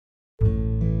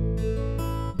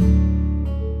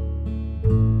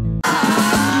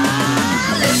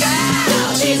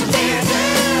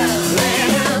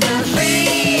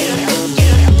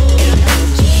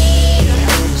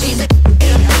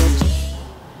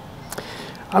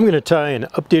I'm going to tie an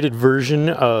updated version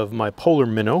of my Polar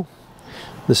Minnow.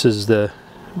 This is the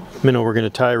minnow we're going to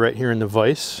tie right here in the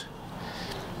vise.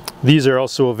 These are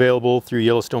also available through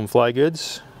Yellowstone Fly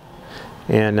Goods,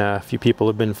 and a few people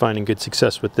have been finding good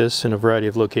success with this in a variety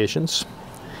of locations.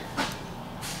 I'm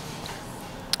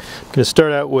going to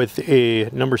start out with a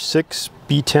number 6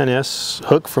 B10S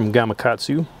hook from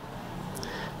Gamakatsu.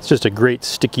 It's just a great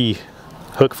sticky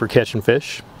hook for catching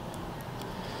fish.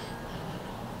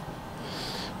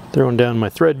 Throwing down my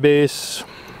thread base.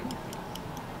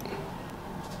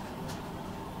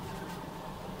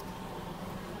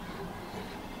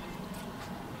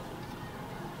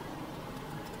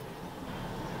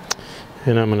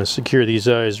 And I'm going to secure these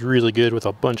eyes really good with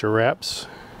a bunch of wraps.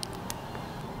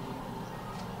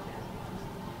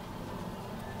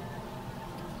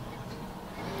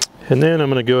 And then I'm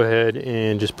going to go ahead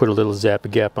and just put a little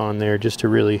zap-a-gap on there just to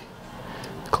really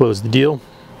close the deal.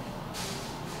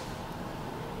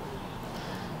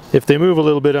 If they move a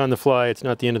little bit on the fly, it's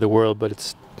not the end of the world, but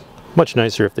it's much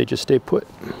nicer if they just stay put.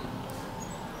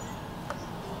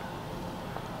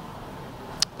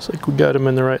 Looks like we got them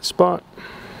in the right spot.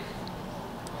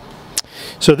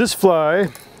 So this fly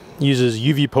uses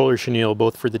UV Polar Chenille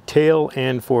both for the tail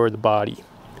and for the body.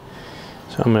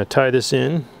 So I'm going to tie this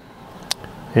in,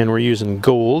 and we're using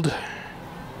gold.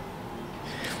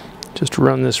 Just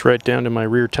run this right down to my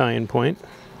rear tie-in point.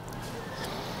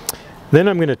 Then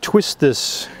I'm going to twist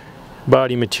this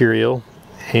body material,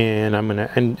 and I'm going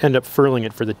to end up furling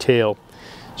it for the tail.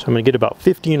 So I'm going to get about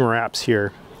 15 wraps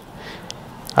here.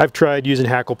 I've tried using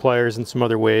hackle pliers and some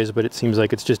other ways, but it seems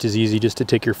like it's just as easy just to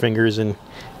take your fingers and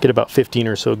get about 15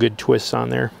 or so good twists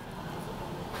on there.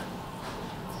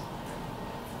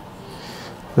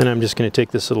 Then I'm just going to take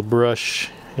this little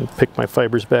brush and pick my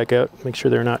fibers back out, make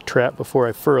sure they're not trapped before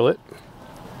I furl it.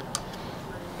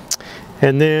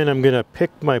 And then I'm going to pick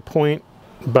my point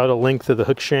about a length of the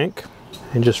hook shank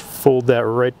and just fold that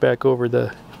right back over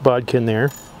the bodkin there.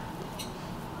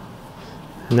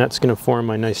 And that's going to form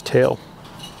my nice tail.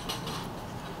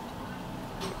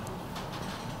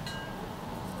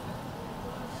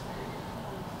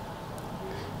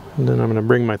 And then I'm going to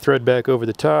bring my thread back over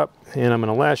the top, and I'm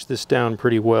going to lash this down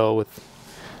pretty well with,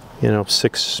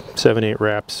 6, 7, 8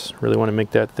 wraps. Really want to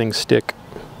make that thing stick.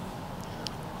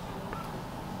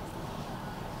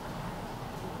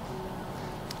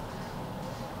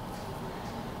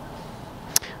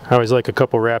 I always like a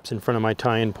couple wraps in front of my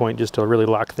tie-in point just to really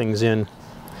lock things in.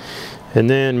 And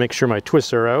then make sure my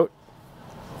twists are out,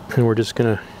 and we're just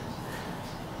going to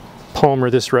palmer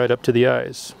this right up to the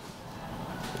eyes.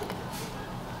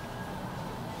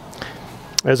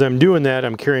 As I'm doing that,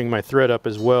 I'm carrying my thread up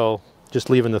as well. Just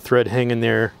leaving the thread hanging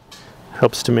there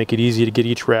helps to make it easy to get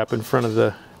each wrap in front of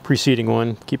the preceding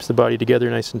one. Keeps the body together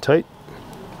nice and tight.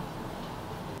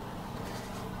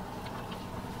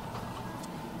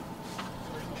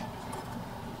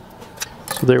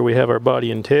 So there we have our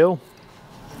body and tail.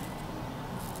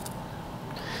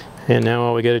 And now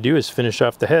all we got to do is finish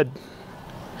off the head.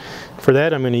 For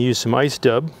that, I'm going to use some ice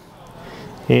dub,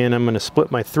 and I'm going to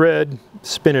split my thread,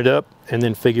 spin it up, and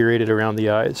then figure eight it around the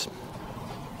eyes.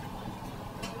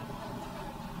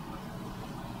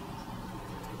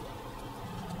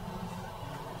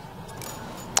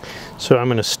 So I'm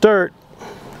going to start,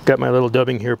 got my little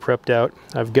dubbing here prepped out.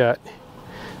 I've got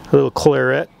a little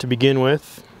claret to begin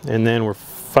with, and then we're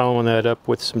following that up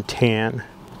with some tan.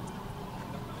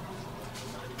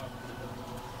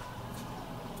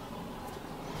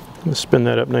 I'm going to spin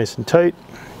that up nice and tight.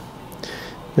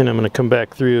 Then I'm going to come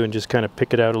back through and just kind of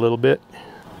pick it out a little bit.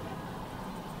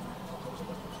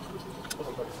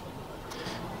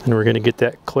 And we're going to get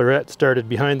that claret started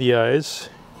behind the eyes.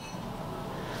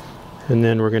 And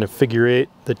then we're going to figure eight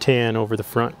the tan over the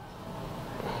front.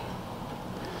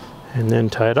 And then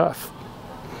tie it off.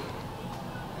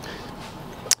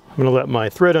 I'm going to let my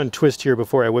thread untwist here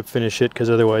before I whip finish it, because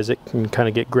otherwise it can kind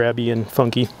of get grabby and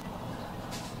funky.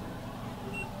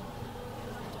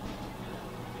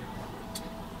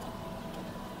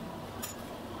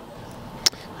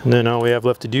 And then all we have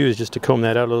left to do is just to comb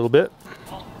that out a little bit.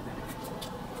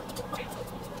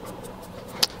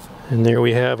 And there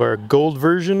we have our gold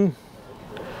version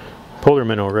Polar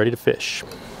Minnow ready to fish.